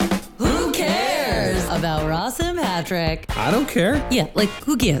about Ross and Patrick. I don't care. Yeah, like,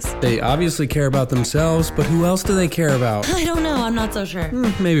 who gives? They obviously care about themselves, but who else do they care about? I don't know, I'm not so sure.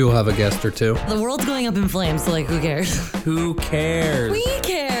 Maybe we'll have a guest or two. The world's going up in flames, so like, who cares? Who cares? We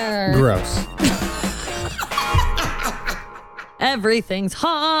care. Gross. Everything's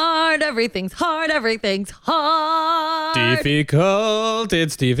hard, everything's hard, everything's hard. Difficult,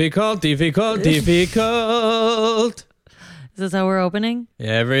 it's difficult. Is this how we're opening?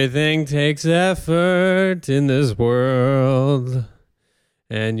 Everything takes effort in this world,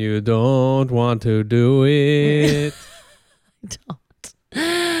 and you don't want to do it.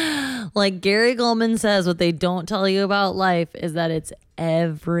 Don't. Like Gary Goldman says, what they don't tell you about life is that it's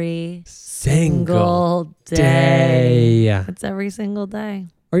every single day. It's every single day.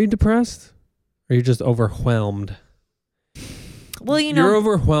 Are you depressed? Or are you just overwhelmed? Well, you know, you're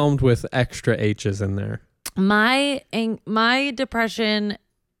overwhelmed with extra H's in there. My depression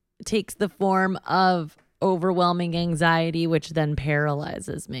takes the form of overwhelming anxiety, which then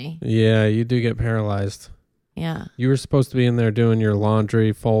paralyzes me. Yeah, you do get paralyzed. Yeah. You were supposed to be in there doing your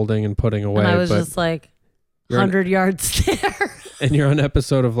laundry, folding, and putting away. And I was just like 100 yards there. And you're on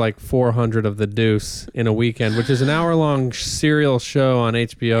episode of like 400 of The Deuce in a weekend, which is an hour-long serial show on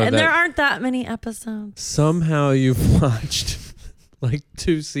HBO. And there aren't that many episodes. Somehow you've watched like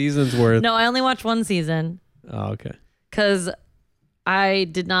 2 seasons worth. No, I only watched 1 season. Oh, okay. Because I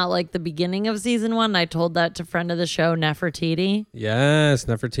did not like the beginning of season 1. I told that to friend of the show, Nefertiti. Yes,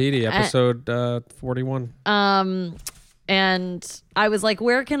 Nefertiti, episode 41. And I was like,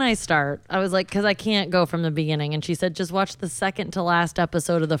 where can I start? I was like, because I can't go from the beginning. And she said, just watch the second to last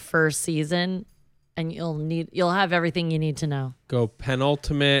episode of the first season, and you'll have everything you need to know. Go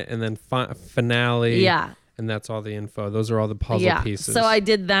penultimate and then finale. Yeah. And that's all the info. Those are all the puzzle pieces. So I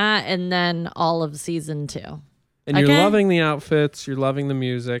did that, and then all of season 2. And you're loving the outfits. You're loving the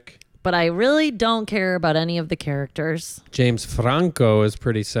music. But I really don't care about any of the characters. James Franco is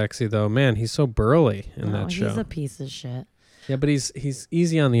pretty sexy, though. Man, he's so burly in that show. He's a piece of shit. Yeah, but he's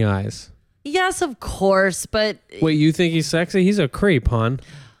easy on the eyes. Yes, of course, but... Wait, you think he's sexy? He's a creep, hon.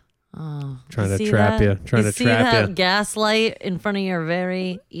 Oh, Trying to trap you. Trying to trap you. See that gaslight in front of your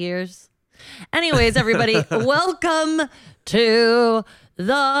very ears? Anyways, everybody, welcome to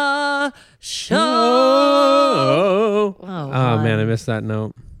the show. Oh man, I missed that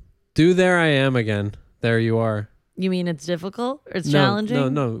note. Do There I Am again. There you are. You mean it's difficult or it's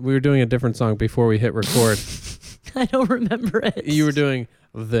challenging? No. We were doing a different song before we hit record. I don't remember it. You were doing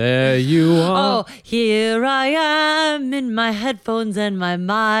There You Are. Oh, here I am in my headphones and my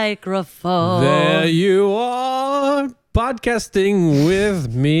microphone. There you are, podcasting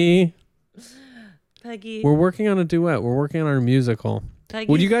with me. Peggy. We're working on a duet. We're working on our musical. Peggy.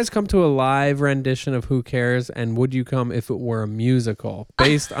 Would you guys come to a live rendition of Who Cares? And would you come if it were a musical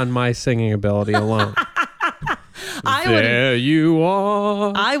based on my singing ability alone? There you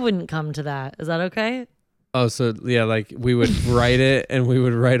are. I wouldn't come to that. Is that okay? Oh, so yeah, like we would write it and we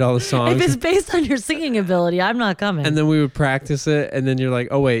would write all the songs. If it's based on your singing ability, I'm not coming. And then we would practice it. And then you're like,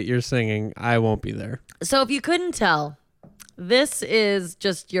 oh, wait, you're singing. I won't be there. So if you couldn't tell, this is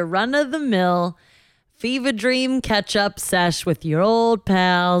just your run-of-the-mill Fever Dream catch-up sesh with your old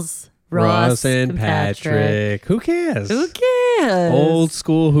pals, Ross and Patrick. Who cares? Who cares? Old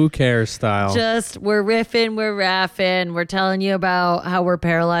school Who Cares style. Just we're riffing, we're raffing, we're telling you about how we're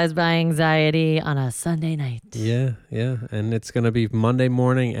paralyzed by anxiety on a Sunday night. Yeah. And it's going to be Monday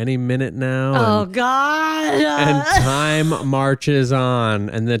morning any minute now. Oh, God. And time marches on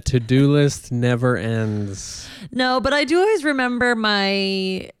and the to-do list never ends. No, but I do always remember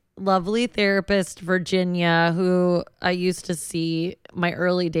my lovely therapist, Virginia, who I used to see my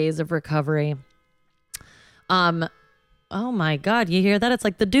early days of recovery. Oh my God, you hear that? It's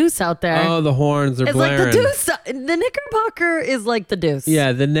like the Deuce out there. Oh, the horns are blaring. It's like the Deuce. The Knickerbocker is like the Deuce.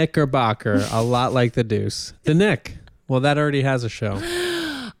 Yeah, the Knickerbocker, a lot like the Deuce. The Nick. Well, that already has a show.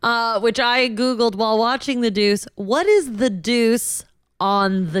 Which I Googled while watching the Deuce. What is the Deuce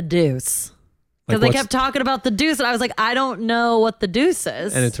on the Deuce? Because they kept talking about the Deuce, and I was like, I don't know what the Deuce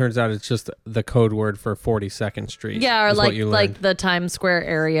is. And it turns out it's just the code word for 42nd Street. Yeah, or like the Times Square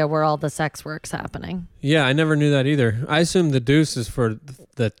area where all the sex work's happening. Yeah, I never knew that either. I assume the Deuce is for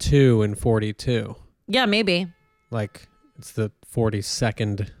the 2 in 42. Yeah, maybe. Like it's the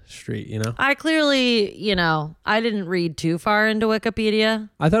 42nd Street, you know? I clearly, I didn't read too far into Wikipedia.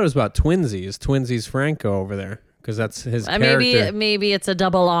 I thought it was about Twinsies Franco over there. Because that's his character. Maybe it's a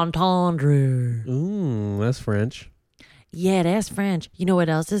double entendre. Ooh, that's French. Yeah, that's French. You know what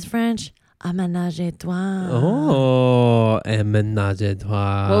else is French? A ménage à trois. Oh, a ménage à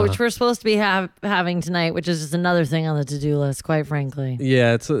trois. Well, which we're supposed to be having tonight, which is just another thing on the to-do list, quite frankly.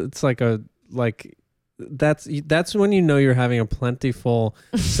 Yeah, it's like that's when you know you're having a plentiful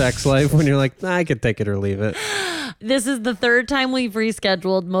sex life, when you're like, I could take it or leave it. This is the third time we've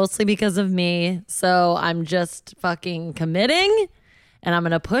rescheduled, mostly because of me. So I'm just fucking committing, and I'm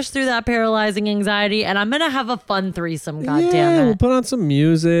going to push through that paralyzing anxiety, and I'm going to have a fun threesome, goddammit. We'll put on some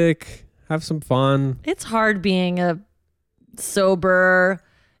music, have some fun. It's hard being a sober,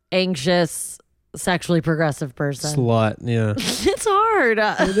 anxious, sexually progressive person. Slut, yeah. It's hard.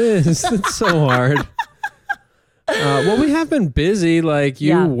 It is. It's so hard. Well, we have been busy. Like,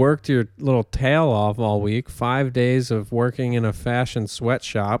 you worked your little tail off all week. 5 days of working in a fashion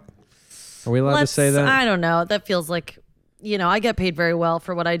sweatshop. Are we allowed to say that? I don't know. That feels like, I get paid very well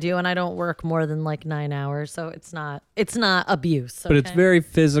for what I do, and I don't work more than like 9 hours. So it's not abuse. But it's very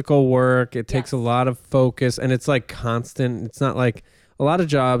physical work. It takes a lot of focus, and it's like constant. It's not like a lot of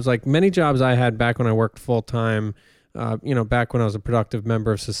jobs, like many jobs I had back when I worked full time, back when I was a productive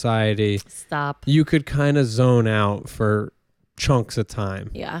member of society. Stop. You could kind of zone out for chunks of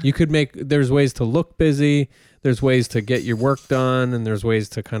time. Yeah. There's ways to look busy. There's ways to get your work done, and there's ways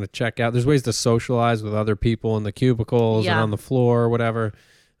to kind of check out. There's ways to socialize with other people in the cubicles and on the floor or whatever.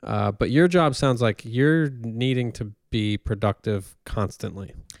 But your job sounds like you're needing to be productive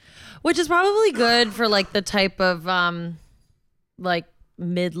constantly. Which is probably good for like the type of like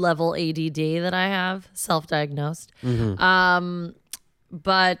mid-level ADD that I have, self-diagnosed. Mm-hmm.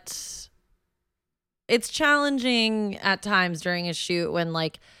 But it's challenging at times during a shoot when,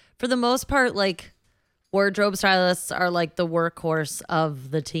 like, for the most part, like, wardrobe stylists are like the workhorse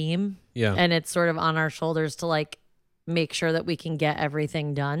of the team. Yeah. And it's sort of on our shoulders to like make sure that we can get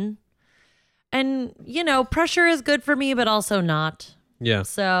everything done. And, pressure is good for me, but also not. Yeah.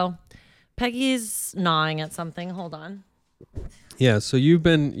 So Peggy's gnawing at something. Hold on. Yeah, so you've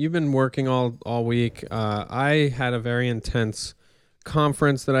been working all week. I had a very intense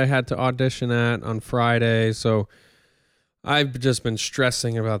conference that I had to audition at on Friday, so I've just been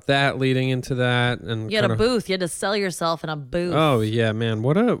stressing about that leading into that. And you had a booth. You had to sell yourself in a booth. Oh yeah, man!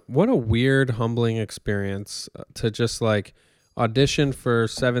 What a weird, humbling experience to just like audition for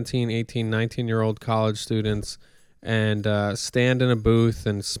 17, 18, 19-year-old college students and stand in a booth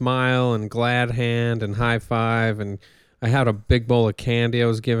and smile and glad hand and high five, and I had a big bowl of candy I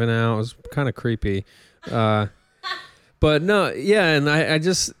was giving out. It was kind of creepy. But no, yeah, and I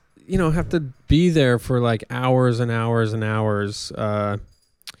just, have to be there for like hours and hours and hours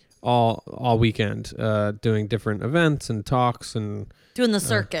all weekend doing different events and talks and doing the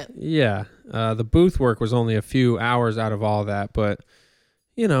circuit. The booth work was only a few hours out of all that, but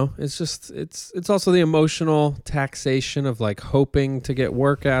it's just it's also the emotional taxation of like hoping to get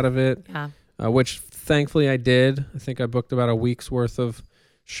work out of it. Yeah. Which thankfully I did. I think I booked about a week's worth of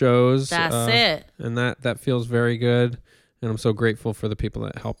shows. That's it. And that feels very good. And I'm so grateful for the people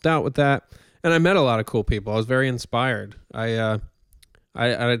that helped out with that. And I met a lot of cool people. I was very inspired. I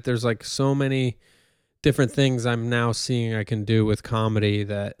there's like so many different things I'm now seeing I can do with comedy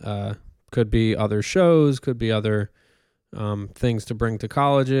that could be other shows, could be other things to bring to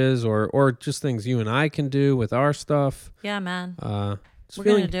colleges, or just things you and I can do with our stuff. Yeah, man. We're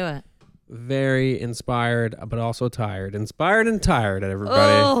going to do it. Very inspired, but also tired. Inspired and tired, everybody.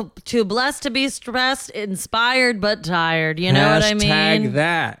 Oh, too blessed to be stressed, inspired but tired. You know what I mean? Hashtag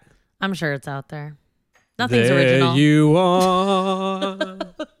that. I'm sure it's out there. Nothing's there original. There you are.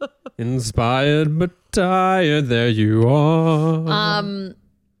 Inspired but tired. There you are.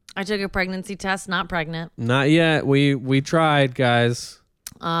 I took a pregnancy test. Not pregnant. Not yet. We tried, guys.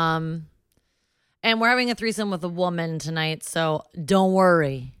 And we're having a threesome with a woman tonight, so don't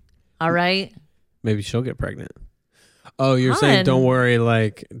worry. All right. Maybe she'll get pregnant. Oh, you're saying don't worry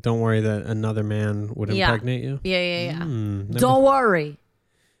that another man would impregnate you? Yeah. Don't worry.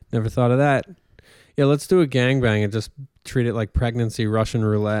 Never thought of that. Yeah, let's do a gangbang and just treat it like pregnancy Russian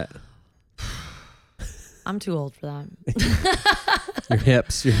roulette. I'm too old for that. Your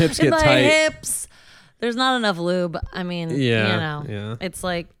hips get my tight. Hips. There's not enough lube. I mean, yeah. It's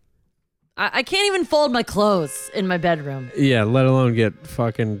like I can't even fold my clothes in my bedroom. Yeah, let alone get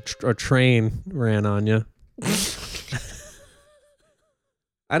fucking a train ran on you.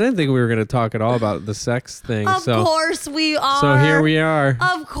 I didn't think we were going to talk at all about the sex thing. Of course we are. So here we are.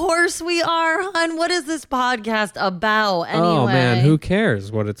 Of course we are, hon. What is this podcast about anyway? Oh, man. Who cares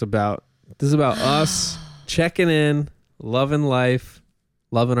what it's about? This is about us checking in, loving life,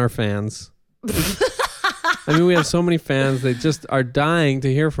 loving our fans. I mean, we have so many fans. They just are dying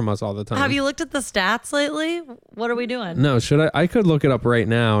to hear from us all the time. Have you looked at the stats lately? What are we doing? No, should I? I could look it up right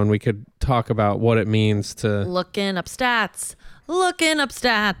now and we could talk about what it means to... Looking up stats. looking up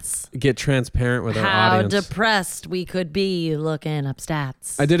stats. Get transparent with our How audience. depressed we could be looking up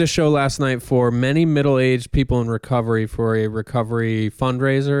stats. I did a show last night for many middle-aged people in recovery for a recovery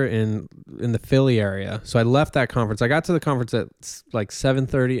fundraiser in the Philly area. So I left that conference. I got to the conference at like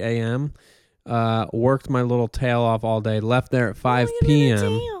 7:30 a.m., worked my little tail off all day, left there at 5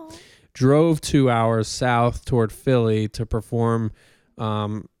 p.m., drove 2 hours south toward Philly to perform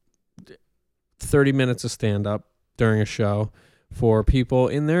 30 minutes of stand-up during a show for people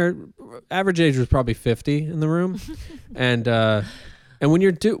in their average age was probably 50 in the room. And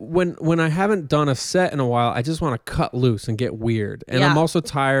when I haven't done a set in a while, I just want to cut loose and get weird. And I'm also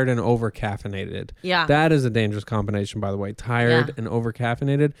tired and over caffeinated. Yeah. That is a dangerous combination, by the way. Tired and over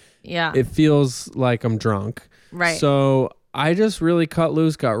caffeinated. Yeah. It feels like I'm drunk. Right. So I just really cut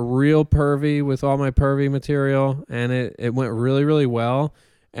loose, got real pervy with all my pervy material, and it went really, really well.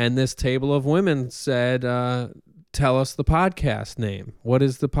 And this table of women said, tell us the podcast name. What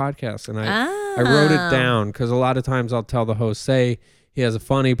is the podcast? And I wrote it down because a lot of times I'll tell the host, say he has a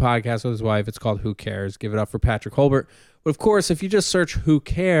funny podcast with his wife. It's called Who Cares? Give it up for Patrick Holbert. But of course, if you just search Who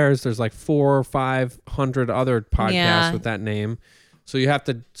Cares, there's like 400 or 500 other podcasts with that name. So you have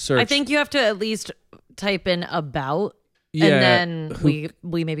to search. I think you have to at least type in about, and then we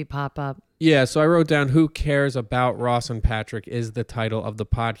maybe pop up. Yeah, so I wrote down Who Cares About Ross and Patrick is the title of the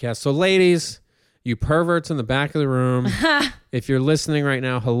podcast. So ladies, you perverts in the back of the room, if you're listening right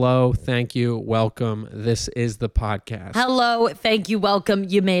now, hello, thank you, welcome. This is the podcast. Hello, thank you, welcome.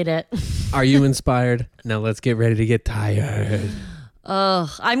 You made it. Are you inspired? Now let's get ready to get tired. Ugh,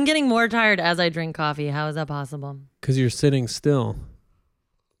 I'm getting more tired as I drink coffee. How is that possible? Because you're sitting still.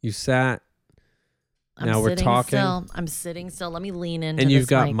 You sat. Now we're talking. I'm sitting still. Let me lean into and you've this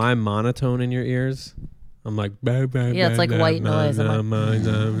got mic. my monotone in your ears. I'm like, yeah, it's like white noise.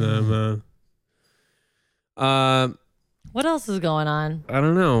 What else is going on? I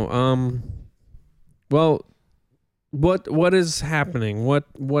don't know. Well, what is happening?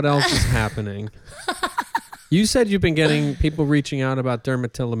 What else is happening? You said you've been getting people reaching out about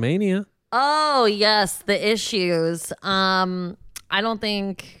dermatillomania. Oh, yes, the issues. I don't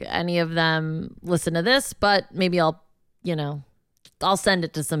think any of them listen to this, but maybe I'll send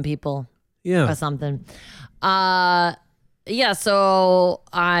it to some people. Yeah. Or something. Yeah, so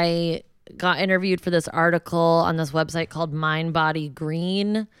I got interviewed for this article on this website called Mind Body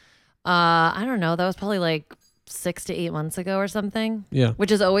Green. I don't know. That was probably like 6 to 8 months ago or something. Yeah.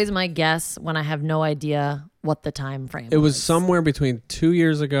 Which is always my guess when I have no idea what the time frame It was somewhere between 2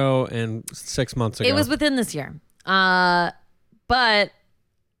 years ago and 6 months ago. It was within this year. But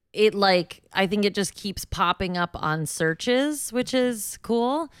it I think it just keeps popping up on searches, which is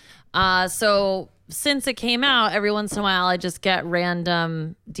cool. So since it came out, every once in a while, I just get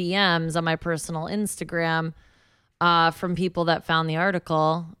random DMs on my personal Instagram from people that found the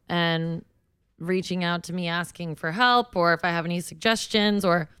article and reaching out to me asking for help, or if I have any suggestions,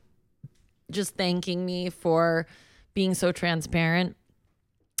 or just thanking me for being so transparent.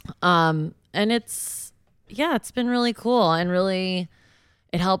 And it's been really cool, and really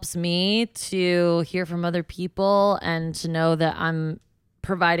it helps me to hear from other people and to know that I'm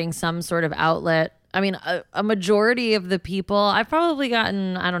providing some sort of outlet. I mean, a majority of the people, I've probably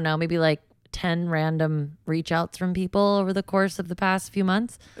gotten, I don't know, maybe like 10 random reach outs from people over the course of the past few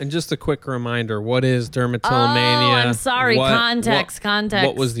months. And just a quick reminder, what is dermatillomania? Oh, I'm sorry. Context.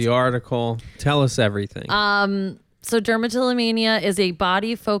 What was the article? Tell us everything. So dermatillomania is a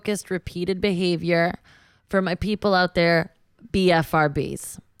body-focused repeated behavior for my people out there,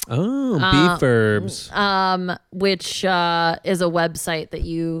 BFRBs. Oh, BFRBs. Which is a website that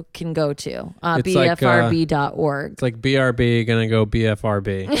you can go to, It's bfrb.org. It's like BRB gonna go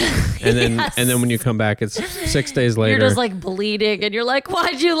BFRB, and then and then when you come back, it's 6 days later. You're just like bleeding, and you're like,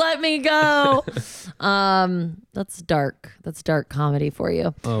 "Why'd you let me go?" That's dark. That's dark comedy for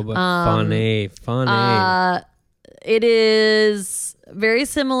you. Oh, but funny. It is very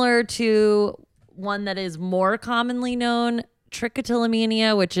similar to one that is more commonly known,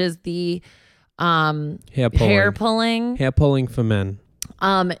 trichotillomania, which is the hair pulling for men.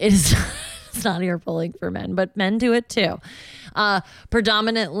 It is it's not hair pulling for men, but men do it too.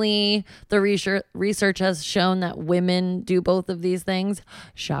 Predominantly, the research has shown that women do both of these things.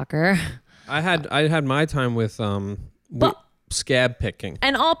 Shocker. I had my time with scab picking.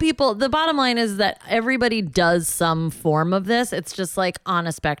 And all people, the bottom line is that everybody does some form of this. It's just like on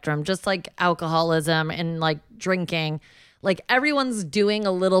a spectrum, just like alcoholism and like drinking. Like everyone's doing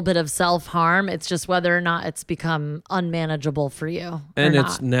a little bit of self-harm. It's just whether or not it's become unmanageable for you. And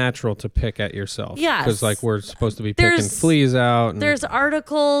it's natural to pick at yourself. Yes. Because like we're supposed to be picking fleas out. There's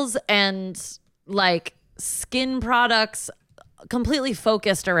articles and like skin products completely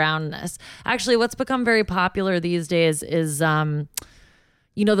focused around this. Actually, what's become very popular these days is,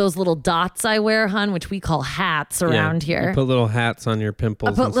 those little dots I wear, hun, which we call hats around here. You put little hats on your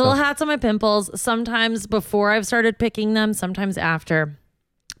pimples. I put little hats on my pimples, sometimes before I've started picking them, sometimes after.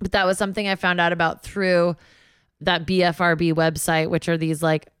 But that was something I found out about through that BFRB website, which are these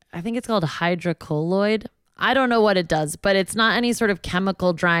I think it's called hydrocolloid. I don't know what it does, but it's not any sort of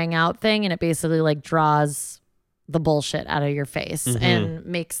chemical drying out thing. And it basically draws the bullshit out of your face and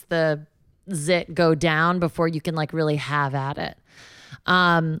makes the zit go down before you can really have at it.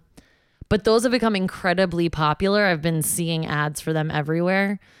 But those have become incredibly popular. I've been seeing ads for them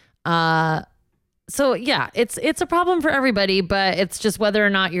everywhere. So yeah, it's a problem for everybody, but it's just whether or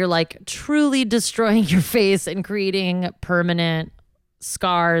not you're truly destroying your face and creating permanent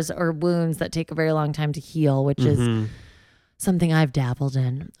scars or wounds that take a very long time to heal, which is something I've dabbled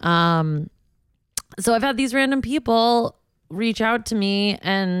in. So I've had these random people reach out to me,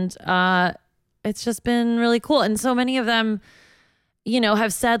 and it's just been really cool. And so many of them,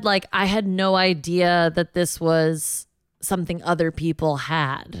 have said I had no idea that this was something other people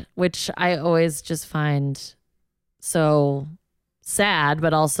had, which I always just find so sad,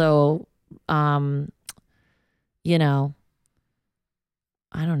 but also, I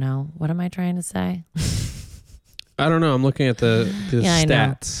don't know. What am I trying to say? I don't know. I'm looking at the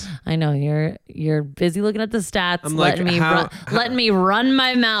stats. I know you're busy looking at the stats. I'm letting me run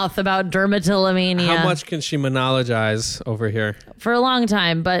my mouth about dermatillomania. How much can she monologize over here? For a long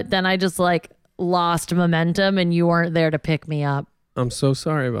time, but then I just lost momentum, and you weren't there to pick me up. I'm so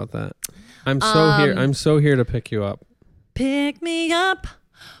sorry about that. I'm so here to pick you up. Pick me up.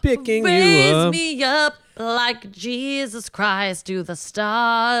 Picking Raise you up. me up like Jesus Christ to the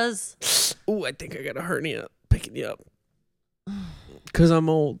stars. Ooh, I think I got a hernia picking you up. Because I'm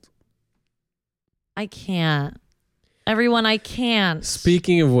old. I can't. Everyone, I can't.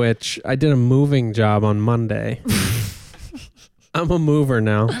 Speaking of which, I did a moving job on Monday. I'm a mover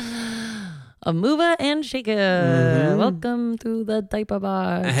now. A mover and shaker. Welcome to the diaper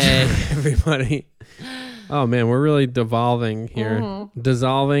bar. Hey, everybody. Oh, man, we're really devolving here.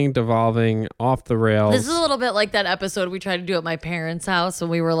 Devolving, off the rails. This is a little bit like that episode we tried to do at my parents' house when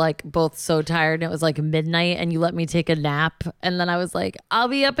we were both so tired, and it was midnight, and you let me take a nap, and then I was like, I'll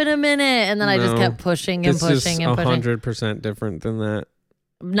be up in a minute, and then I just kept pushing and pushing and pushing. This is 100% different than that.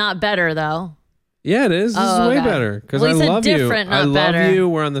 Not better, though. Yeah, it is. This is way better because I love you. I love you.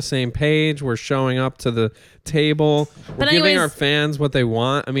 We're on the same page. We're showing up to the table. We're giving our fans what they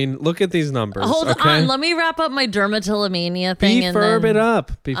want. I mean, look at these numbers. Hold on. Let me wrap up my dermatillomania thing. Befurb it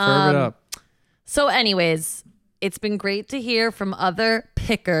up. So anyways, it's been great to hear from other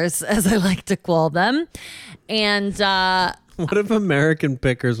pickers, as I like to call them. And what if American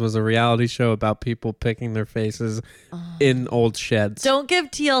Pickers was a reality show about people picking their faces in old sheds? Don't give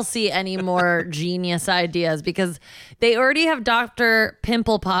TLC any more genius ideas, because they already have Dr.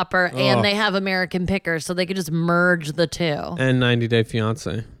 Pimple Popper and they have American Pickers, so they could just merge the two. And 90 Day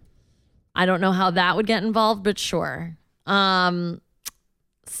Fiance. I don't know how that would get involved, but sure. So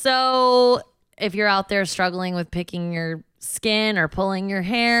if you're out there struggling with picking your skin or pulling your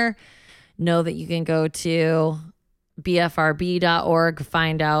hair, know that you can go to bfrb.org,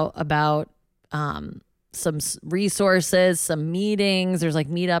 find out about some resources, some meetings. There's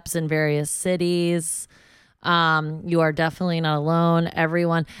meetups in various cities. You are definitely not alone.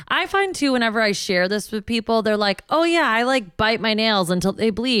 Everyone, I find too, whenever I share this with people, they're like, oh yeah, I bite my nails until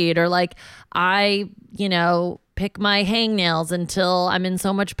they bleed, or I pick my hangnails until I'm in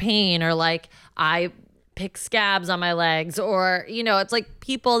so much pain, or I pick scabs on my legs, or it's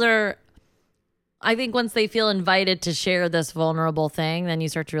people that are, I think once they feel invited to share this vulnerable thing, then you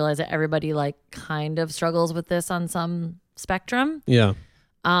start to realize that everybody kind of struggles with this on some spectrum. Yeah.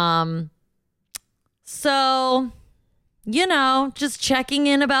 So, just checking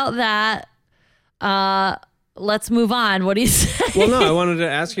in about that. Let's move on. What do you say? Well, no, I wanted to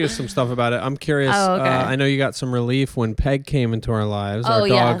ask you some stuff about it. I'm curious. Oh, okay. I know you got some relief when Peg came into our lives.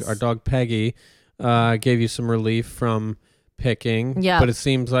 Yes. Our dog Peggy gave you some relief from picking. Yeah. But it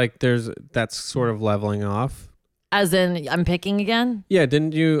seems like that's sort of leveling off. As in, I'm picking again? Yeah.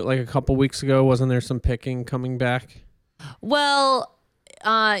 Didn't you, a couple weeks ago, wasn't there some picking coming back? Well,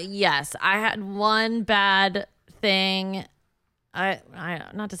 yes. I had one bad thing. I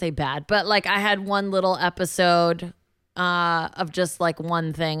not to say bad, but I had one little episode of just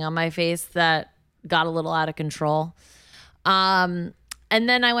one thing on my face that got a little out of control. And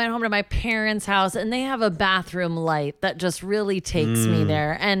then I went home to my parents' house, and they have a bathroom light that just really takes me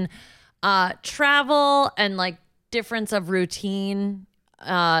there. And travel and difference of routine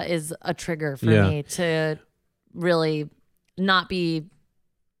is a trigger for me to really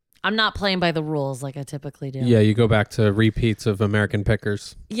I'm not playing by the rules like I typically do. Yeah, you go back to repeats of American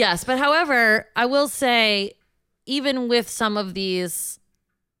Pickers. Yes, but however, I will say, even with some of these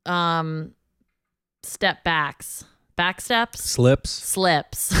step backs, back steps,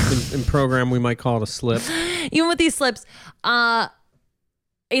 slips. In program, we might call it a slip. Even with these slips,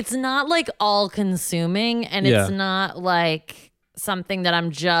 it's not like all consuming, and Yeah. it's not like something that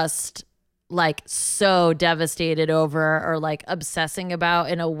I'm just like so devastated over or like obsessing about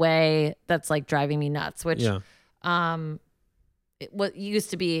in a way that's like driving me nuts, which Yeah. what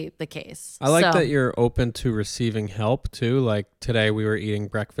used to be the case. I like So, that you're open to receiving help too. Like today we were eating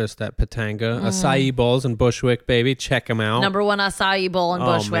breakfast at Patanga. Acai bowls in Bushwick, baby. Check them out. number one acai bowl in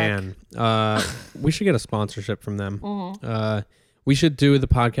Bushwick. Oh, man. We should get a sponsorship from them. We should do the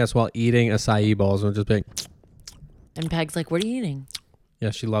podcast while eating acai bowls and just be like, And Peg's like, "What are you eating?" yeah,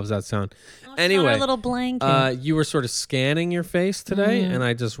 she loves that sound. Oh, Anyway, a little blanket. you were sort of scanning your face today, and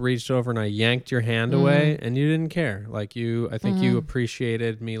I just reached over and I yanked your hand away, and you didn't care. Like I think you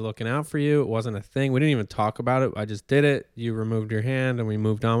appreciated me looking out for you. It wasn't a thing. We didn't even talk about it. I just did it. You removed your hand, and we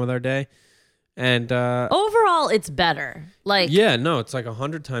moved on with our day. And Overall, it's better. Like yeah, no, it's like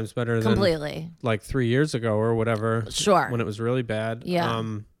 100 times better completely. than like 3 years ago or whatever. Sure. When it was really bad. Yeah.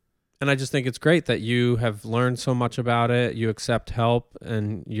 And I just think it's great that you have learned so much about it. You accept help,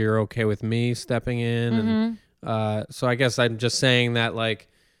 and you're okay with me stepping in. And so I guess I'm just saying that, like,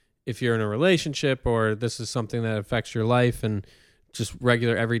 if you're in a relationship or this is something that affects your life and just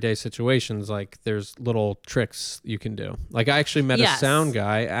regular everyday situations, like there's little tricks you can do. Like I actually met a sound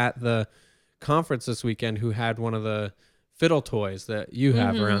guy at the conference this weekend who had one of the fiddle toys that you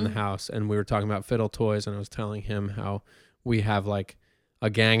have around the house, and we were talking about fiddle toys, and I was telling him how we have like a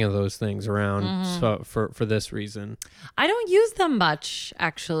gang of those things around so for this reason. I don't use them much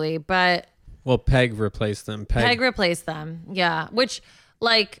actually, but Well, Peg replaced them. Peg replaced them. Yeah, which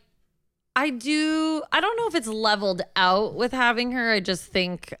like I don't know if it's leveled out with having her. I just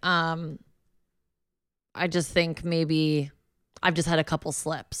think maybe I've just had a couple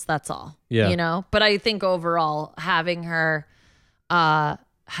slips, that's all. Yeah. You know? But I think overall having her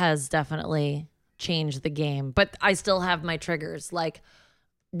has definitely changed the game. But I still have my triggers, like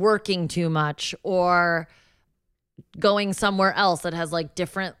working too much or going somewhere else that has like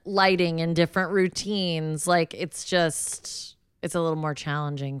different lighting and different routines. Like it's a little more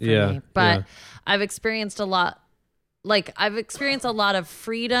challenging for me. But I've experienced a lot of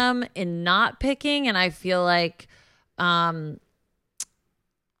freedom in not picking, and I feel like I'm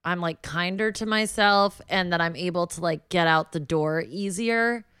like kinder to myself, and that I'm able to like get out the door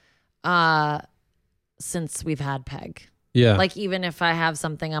easier since we've had Peg. Yeah. Like even if I have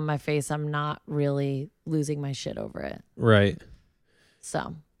something on my face, I'm not really losing my shit over it. Right.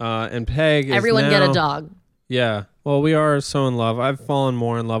 So and Peg is everyone now, get a dog. Yeah. Well, we are so in love. I've fallen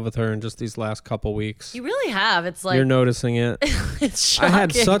more in love with her in just these last couple weeks. You really have. It's like You're noticing it. it's shocking. I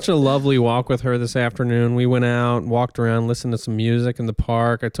had such a lovely walk with her this afternoon. We went out, walked around, listened to some music in the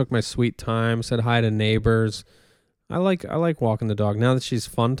park. I took my sweet time, said hi to neighbors. I like walking the dog now that she's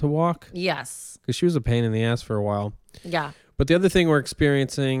fun to walk, Yes. because she was a pain in the ass for a while. Yeah. But the other thing we're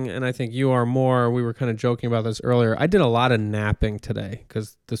experiencing, and I think you are more, we were kind of joking about this earlier. I did a lot of napping today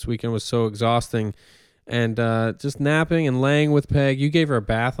because this weekend was so exhausting. And just napping and laying with Peg. You gave her a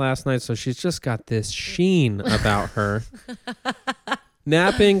bath last night, so she's just got this sheen about her.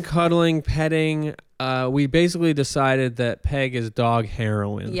 Napping, cuddling, petting. We basically decided that Peg is dog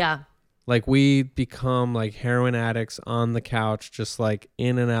heroin. Yeah. Like we become like heroin addicts on the couch, just like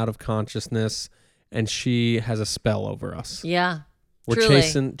in and out of consciousness. And she has a spell over us. Yeah. We're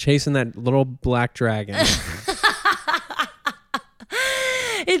truly. chasing that little black dragon.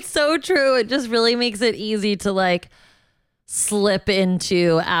 It's so true. It just really makes it easy to like slip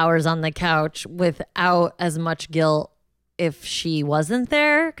into hours on the couch without as much guilt if she wasn't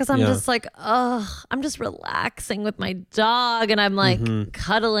there. Cause I'm just like, oh, I'm just relaxing with my dog and I'm like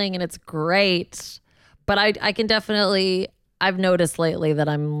cuddling and it's great. But I can definitely, I've noticed lately that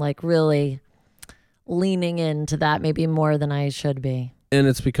I'm like really leaning into that maybe more than I should be. And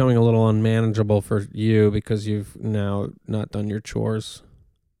it's becoming a little unmanageable for you because you've now not done your chores.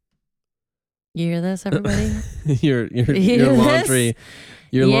 You hear this, everybody? your hear laundry,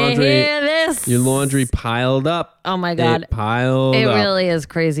 your You laundry, hear this? your laundry piled up. Oh my God. It piled It up. really is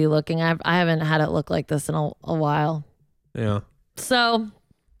crazy looking. I haven't had it look like this in a while. Yeah. So,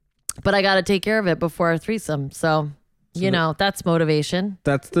 but I got to take care of it before our threesome. So, you know, that's motivation.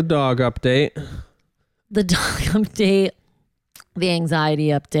 That's the dog update. The dog update, the anxiety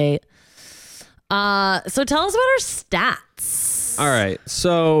update. So tell us about our stats. All right.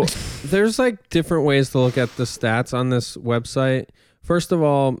 So there's like different ways to look at the stats on this website. First of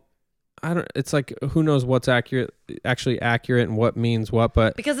all, it's like, who knows what's actually accurate and what means what,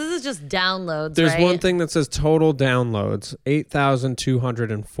 but Because this is just downloads, there's right? one thing that says total downloads,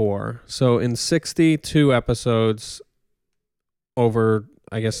 8,204. So in 62 episodes over,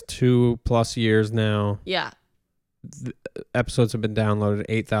 I guess, 2+ years now, Yeah. episodes have been downloaded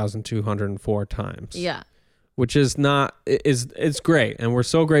 8,204 times. Yeah. Which is not, it's great. And we're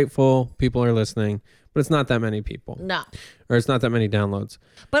so grateful people are listening, but it's not that many people. No. Or it's not that many downloads.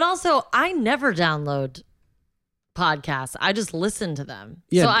 But also, I never download podcasts. I just listen to them.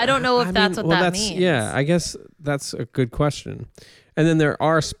 Yeah, So I don't know if that's what that means. Yeah, I guess that's a good question. And then there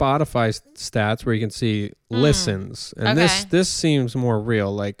are Spotify stats where you can see listens. And Okay. this seems more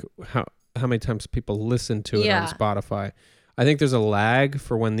real, like how many times people listen to it Yeah. on Spotify. I think there's a lag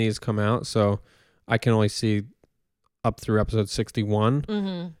for when these come out, so I can only see up through episode 61.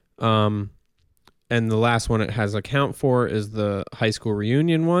 Mm-hmm. And the last one it has a count for is the high school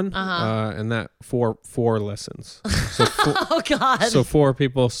reunion one, and that four listens. So Oh, God. so 4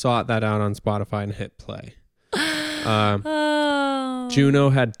 people sought that out on Spotify and hit play. Oh. Juno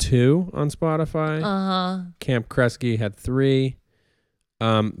had 2 on Spotify. Uh-huh. Camp Kresge had 3.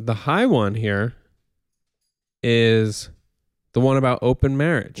 The high one here is the one about open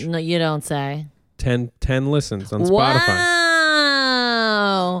marriage. No, you don't say. 10 listens on Spotify.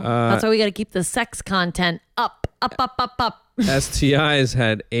 Wow. That's why we got to keep the sex content up. STIs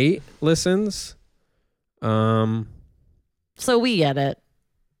had 8 listens. So we get it.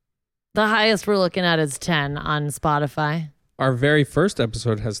 The highest we're looking at is 10 on Spotify. Our very first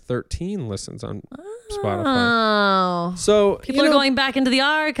episode has 13 listens on Spotify. Oh. So People are going back into the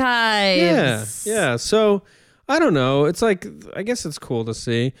archives. Yeah. So I don't know. It's like, I guess it's cool to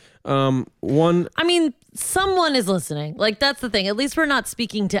see. I mean, someone is listening. Like, that's the thing. At least we're not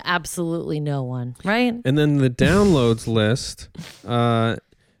speaking to absolutely no one, right? And then the downloads list,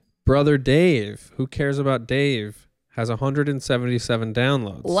 Brother Dave, who cares about Dave, has 177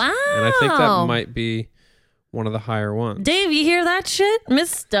 downloads. Wow. And I think that might be one of the higher ones. Dave, you hear that shit?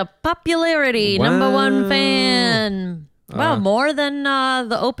 Mr. Popularity, Wow. number 1 fan. Wow, more than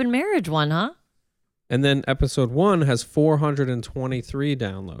the open marriage one, huh? And then episode 1 has 423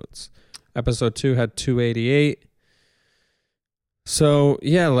 downloads. Episode 2 had 288. So,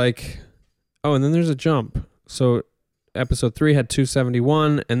 yeah, like, oh, and then there's a jump. So episode 3 had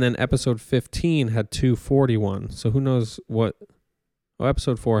 271, and then episode 15 had 241. So who knows what? Oh,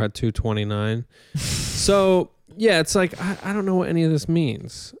 episode 4 had 229. So, yeah, it's like, I don't know what any of this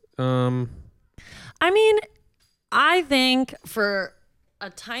means. I mean, I think for a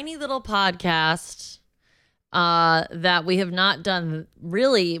tiny little podcast that we have not done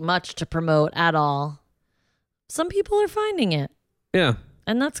really much to promote at all, some people are finding it. Yeah.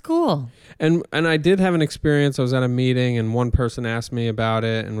 And that's cool. And I did have an experience. I was at a meeting and one person asked me about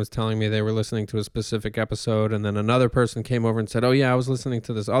it and was telling me they were listening to a specific episode. And then another person came over and said, oh, yeah, I was listening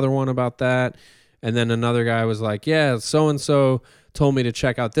to this other one about that. And then another guy was like, yeah, so-and-so told me to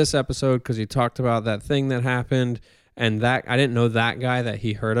check out this episode because he talked about that thing that happened. And that I didn't know that guy that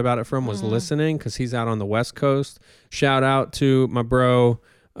he heard about it from was listening because he's out on the West Coast. Shout out to my bro.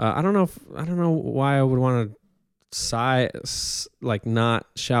 I don't know why I would want to not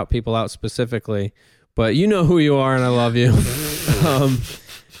shout people out specifically, but you know who you are and I love you.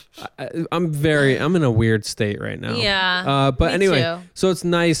 I'm in a weird state right now. Yeah. But me anyway, too. so it's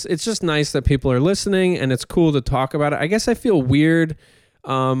nice. It's just nice that people are listening and it's cool to talk about it. I guess I feel weird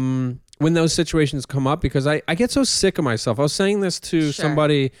when those situations come up because I get so sick of myself. I was saying this to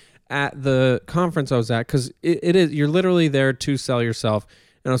somebody at the conference I was at because it is, you're literally there to sell yourself.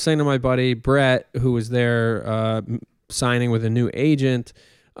 And I was saying to my buddy Brett, who was there signing with a new agent,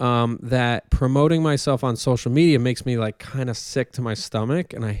 that promoting myself on social media makes me like kind of sick to my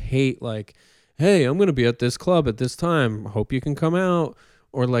stomach. And I hate like, hey, I'm going to be at this club at this time. Hope you can come out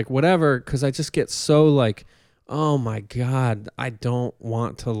or like whatever. Because I just get so like, oh my God, I don't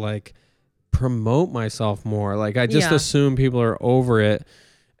want to like promote myself more. Like I just assume people are over it.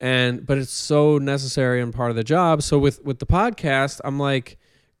 But it's so necessary and part of the job. So with the podcast, I'm like,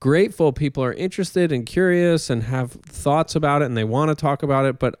 grateful people are interested and curious and have thoughts about it and they want to talk about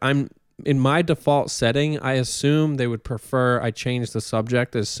it, but I'm in my default setting, I assume they would prefer I change the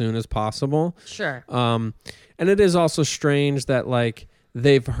subject as soon as possible. Sure. And it is also strange that like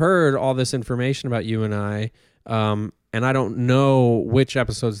they've heard all this information about you and I, and I don't know which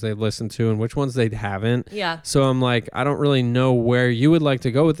episodes they've listened to and which ones they haven't. Yeah. So I'm like, I don't really know where you would like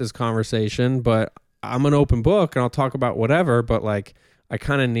to go with this conversation, but I'm an open book and I'll talk about whatever, but like I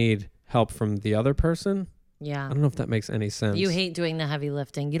kind of need help from the other person. Yeah. I don't know if that makes any sense. You hate doing the heavy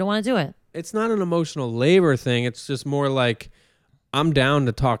lifting. You don't want to do it. It's not an emotional labor thing. It's just more like I'm down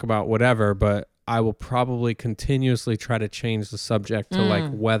to talk about whatever, but I will probably continuously try to change the subject to like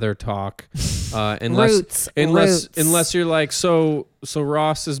weather talk, unless you're like, so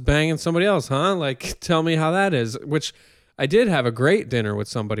Ross is banging somebody else, huh? Like, tell me how that is. Which I did have a great dinner with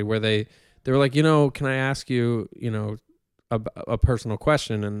somebody where they were like, can I ask you, a personal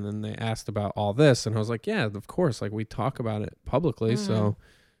question? And then they asked about all this, and I was like, yeah, of course. Like, we talk about it publicly, so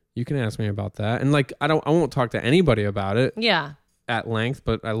you can ask me about that. And like, I won't talk to anybody about it. Yeah. At length,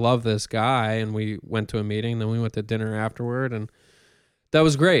 but I love this guy, and we went to a meeting, then we went to dinner afterward, and that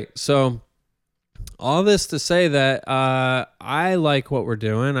was great. So all this to say that I like what we're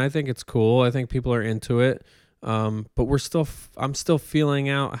doing. I think it's cool. I think people are into it, but I'm still feeling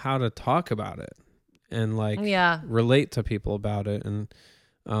out how to talk about it and like relate to people about it. And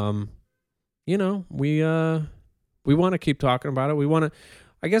we want to keep talking about it. We want to.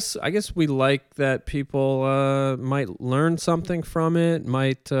 I guess we like that people might learn something from it,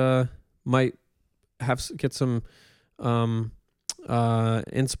 might get some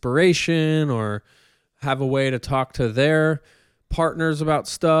inspiration, or have a way to talk to their partners about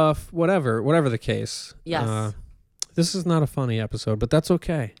stuff, whatever the case. Yes. This is not a funny episode, but that's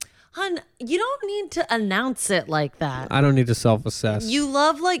okay. Hun, you don't need to announce it like that. I don't need to self-assess. You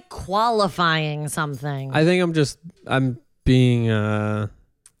love like qualifying something. I think I'm being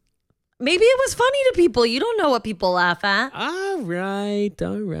Maybe it was funny to people. You don't know what people laugh at. All right.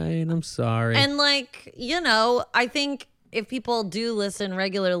 I'm sorry. And like, I think if people do listen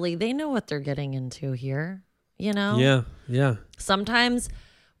regularly, they know what they're getting into here, Yeah. Sometimes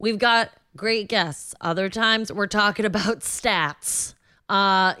we've got great guests. Other times we're talking about stats.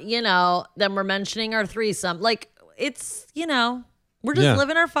 Then we're mentioning our threesome. Like, it's, we're just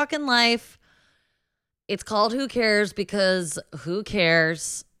living our fucking life. It's called Who Cares because who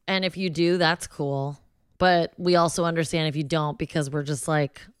cares? And if you do, that's cool. But we also understand if you don't, because we're just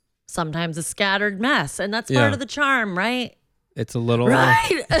like sometimes a scattered mess. And that's part of the charm, right? It's a little...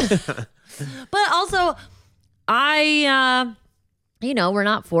 Right. But also, we're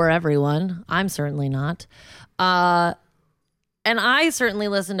not for everyone. I'm certainly not. And I certainly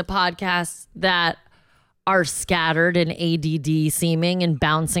listen to podcasts that are scattered and ADD seeming and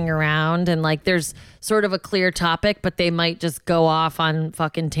bouncing around, and like there's sort of a clear topic, but they might just go off on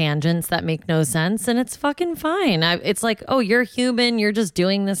fucking tangents that make no sense, and it's fucking fine. It's like, oh, you're human, you're just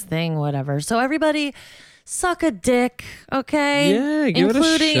doing this thing, whatever. So everybody suck a dick, okay? Yeah, give it a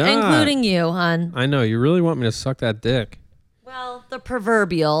shot. Including you, hun. I know, you really want me to suck that dick. Well, the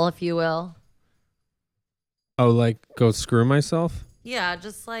proverbial, if you will. Oh, like go screw myself? Yeah,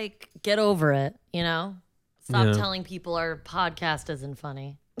 just like get over it, Stop telling people our podcast isn't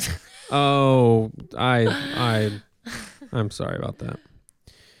funny. Oh, I'm sorry about that.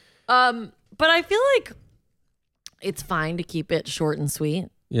 But I feel like it's fine to keep it short and sweet.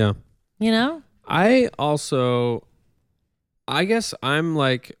 Yeah. I guess I'm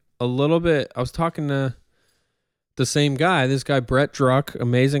like a little bit, I was talking to the same guy, this guy, Brett Druck,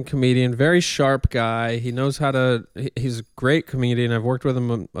 amazing comedian, very sharp guy. He knows he's a great comedian. I've worked with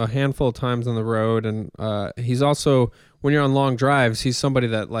him a handful of times on the road. And he's also, when you're on long drives, he's somebody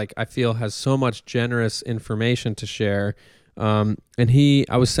that like I feel has so much generous information to share. And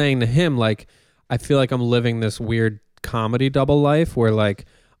I was saying to him, like, I feel like I'm living this weird comedy double life where like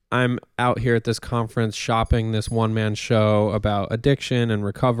I'm out here at this conference shopping this one-man show about addiction and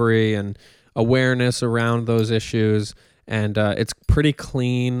recovery and awareness around those issues, and it's pretty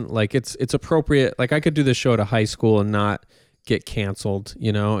clean. Like it's appropriate. Like I could do this show at a high school and not get canceled,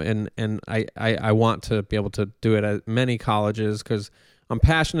 and I want to be able to do it at many colleges because I'm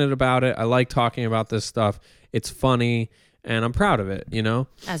passionate about it. I like talking about this stuff. It's funny and I'm proud of it,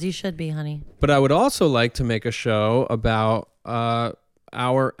 As you should be, honey. But I would also like to make a show about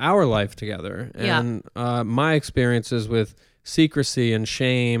our life together and my experiences with secrecy and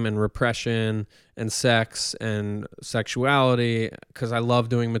shame and repression and sex and sexuality, because I love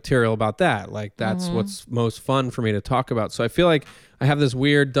doing material about that. Like that's what's most fun for me to talk about. So I feel like I have this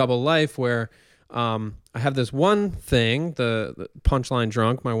weird double life where I have this one thing, the Punchline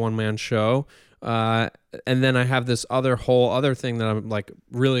Drunk, my one-man show, and then I have this whole other thing that I'm like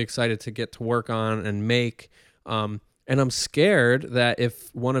really excited to get to work on and make, and I'm scared that if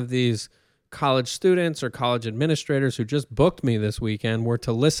one of these college students or college administrators who just booked me this weekend were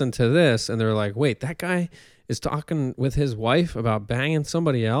to listen to this and they're like, wait, that guy is talking with his wife about banging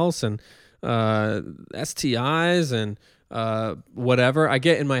somebody else and STIs and whatever. I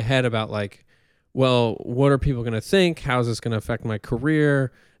get in my head about like, well, what are people going to think? How's this going to affect my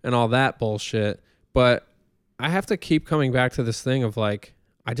career? and all that bullshit. But I have to keep coming back to this thing of like,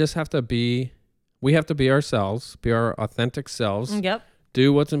 we have to be ourselves, be our authentic selves. Yep.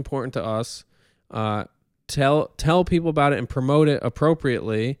 Do what's important to us. Tell people about it and promote it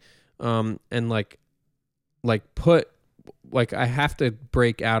appropriately. And like put, like, I have to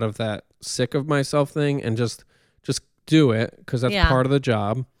break out of that sick of myself thing and just do it, because that's part of the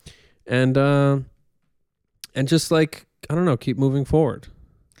job. And just like, I don't know, keep moving forward.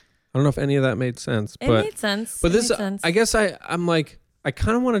 I don't know if any of that made sense. It made sense. But I guess I'm like, I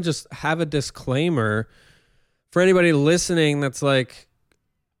kind of want to just have a disclaimer for anybody listening that's like,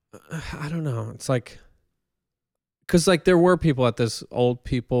 I don't know. It's like, because like there were people at this old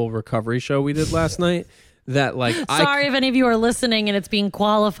people recovery show we did last night that like, sorry if any of you are listening and it's being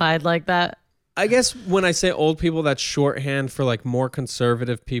qualified like that. I guess when I say old people, that's shorthand for like more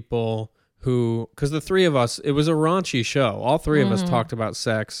conservative people who, because the three of us, it was a raunchy show. All three of us talked about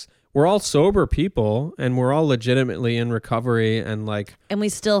sex. We're all sober people and we're all legitimately in recovery and like. And we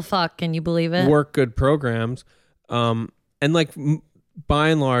still fuck. Can you believe it? Work good programs. And like by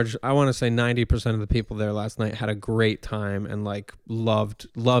and large, I want to say 90% of the people there last night had a great time and like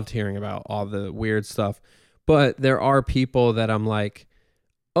loved hearing about all the weird stuff. But there are people that I'm like,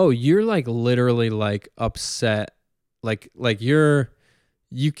 oh, you're like literally like upset. Like you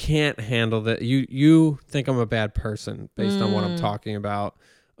can't handle that. You think I'm a bad person based on what I'm talking about.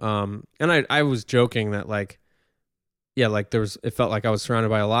 And I was joking that like, yeah, like it felt like I was surrounded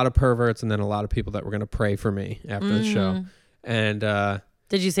by a lot of perverts and then a lot of people that were going to pray for me after the show. And,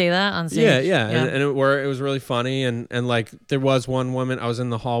 did you say that on stage? Yeah. And it was really funny. And like there was one woman, I was in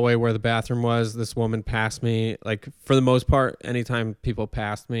the hallway where the bathroom was. This woman passed me, like for the most part, anytime people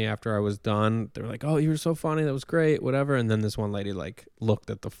passed me after I was done, they were like, oh, you were so funny. That was great, whatever. And then this one lady like looked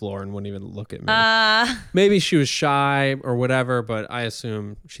at the floor and wouldn't even look at me. Maybe she was shy or whatever, but I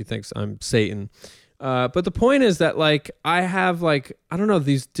assume she thinks I'm Satan. But the point is that like I have like, I don't know,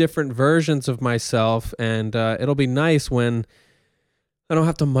 these different versions of myself, and it'll be nice when I don't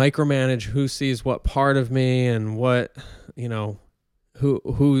have to micromanage who sees what part of me and what, you know,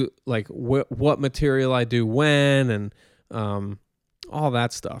 who like what material I do when, and all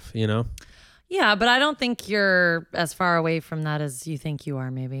that stuff, you know? Yeah, but I don't think you're as far away from that as you think you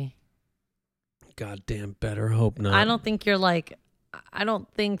are, maybe. Goddamn better hope not. I don't think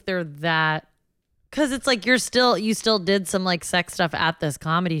they're that, because it's like you still did some like sex stuff at this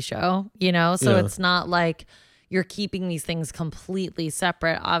comedy show, you know? So It's not like you're keeping these things completely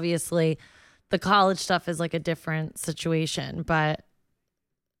separate. Obviously, the college stuff is like a different situation, but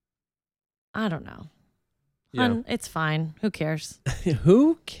I don't know. Yeah. Hun, it's fine. Who cares?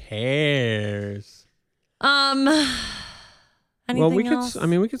 Who cares? Anything else?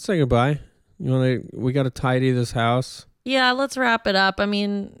 We could say goodbye. We got to tidy this house. Yeah, let's wrap it up. I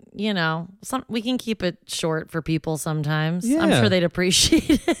mean, you know, we can keep it short for people sometimes. Yeah. I'm sure they'd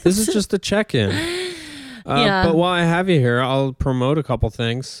appreciate it. This is just a check-in. But while I have you here, I'll promote a couple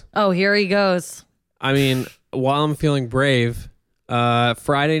things. Oh, here he goes. I mean, while I'm feeling brave,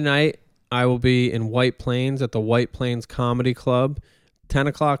 Friday night, I will be in White Plains at the White Plains Comedy Club, 10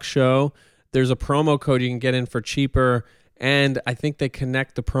 o'clock show. There's a promo code you can get in for cheaper, and I think they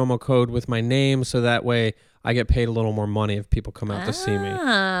connect the promo code with my name, so that way I get paid a little more money if people come out to see me.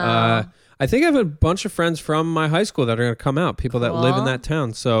 I think I have a bunch of friends from my high school that are going to come out, people that live in that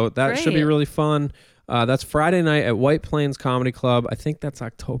town, so that should be really fun. That's Friday night at White Plains Comedy Club. I think that's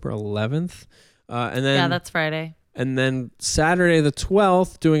October 11th. And then that's Friday. And then Saturday the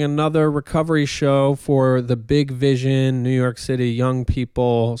 12th, doing another recovery show for the Big Vision New York City Young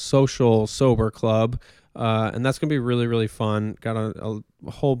People Social Sober Club. And that's going to be really, really fun. Got a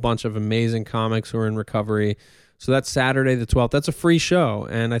whole bunch of amazing comics who are in recovery. So that's Saturday the 12th. That's a free show.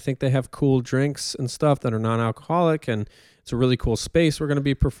 And I think they have cool drinks and stuff that are non-alcoholic. And it's a really cool space we're going to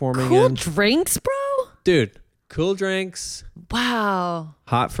be performing in. Cool drinks, bro? Dude, cool drinks. Wow.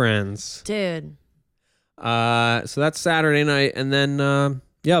 Hot friends. Dude. So that's Saturday night. And then,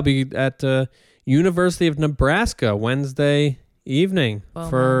 I'll be at University of Nebraska Wednesday evening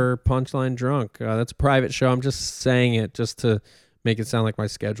for Punchline Drunk. That's a private show. I'm just saying it just to make it sound like my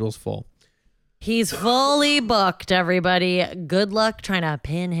schedule's full. He's fully booked, everybody. Good luck trying to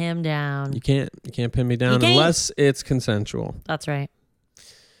pin him down. You can't pin me down unless it's consensual. That's right.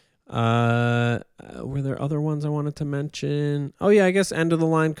 Were there other ones I wanted to mention? Oh yeah, I guess End of the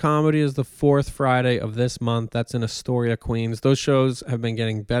Line Comedy is the fourth Friday of this month. That's in Astoria, Queens. Those shows have been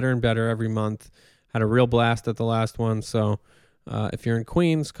getting better and better every month. Had a real blast at the last one. So if you're in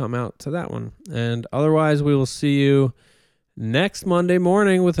Queens, come out to that one. And otherwise, we will see you next Monday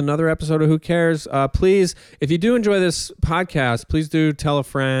morning with another episode of Who Cares. Please, if you do enjoy this podcast, please do tell a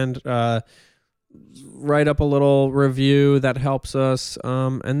friend. Write up a little review that helps us.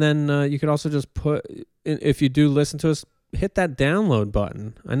 And then you could also just if you do listen to us, hit that download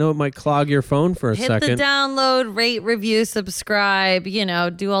button. I know it might clog your phone for a second. Hit the download, rate, review, subscribe,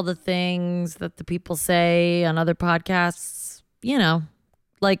 do all the things that the people say on other podcasts,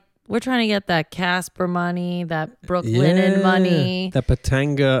 like we're trying to get that Casper money, that Brooklinen money. That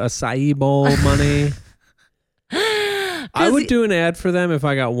Patanga acai bowl money. I would do an ad for them if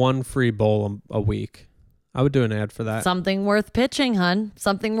I got one free bowl a week. I would do an ad for that. Something worth pitching, hun.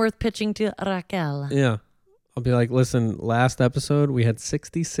 Something worth pitching to Raquel. Yeah. I'll be like, listen, last episode we had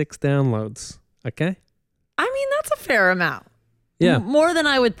 66 downloads. Okay? I mean, that's a fair amount. Yeah. More than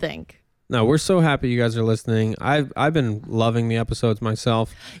I would think. No, we're so happy you guys are listening. I've been loving the episodes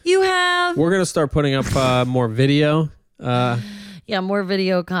myself. You have? We're going to start putting up more video. Yeah, more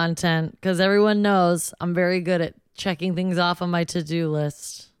video content because everyone knows I'm very good at checking things off on my to-do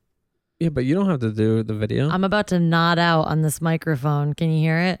list. Yeah, but you don't have to do the video. I'm about to nod out on this microphone. Can you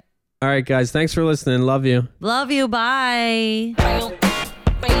hear it? All right, guys. Thanks for listening. Love you. Love you. Bye.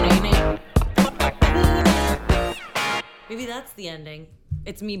 Maybe that's the ending.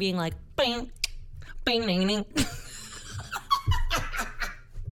 It's me being like, bang, bang, bang, bang.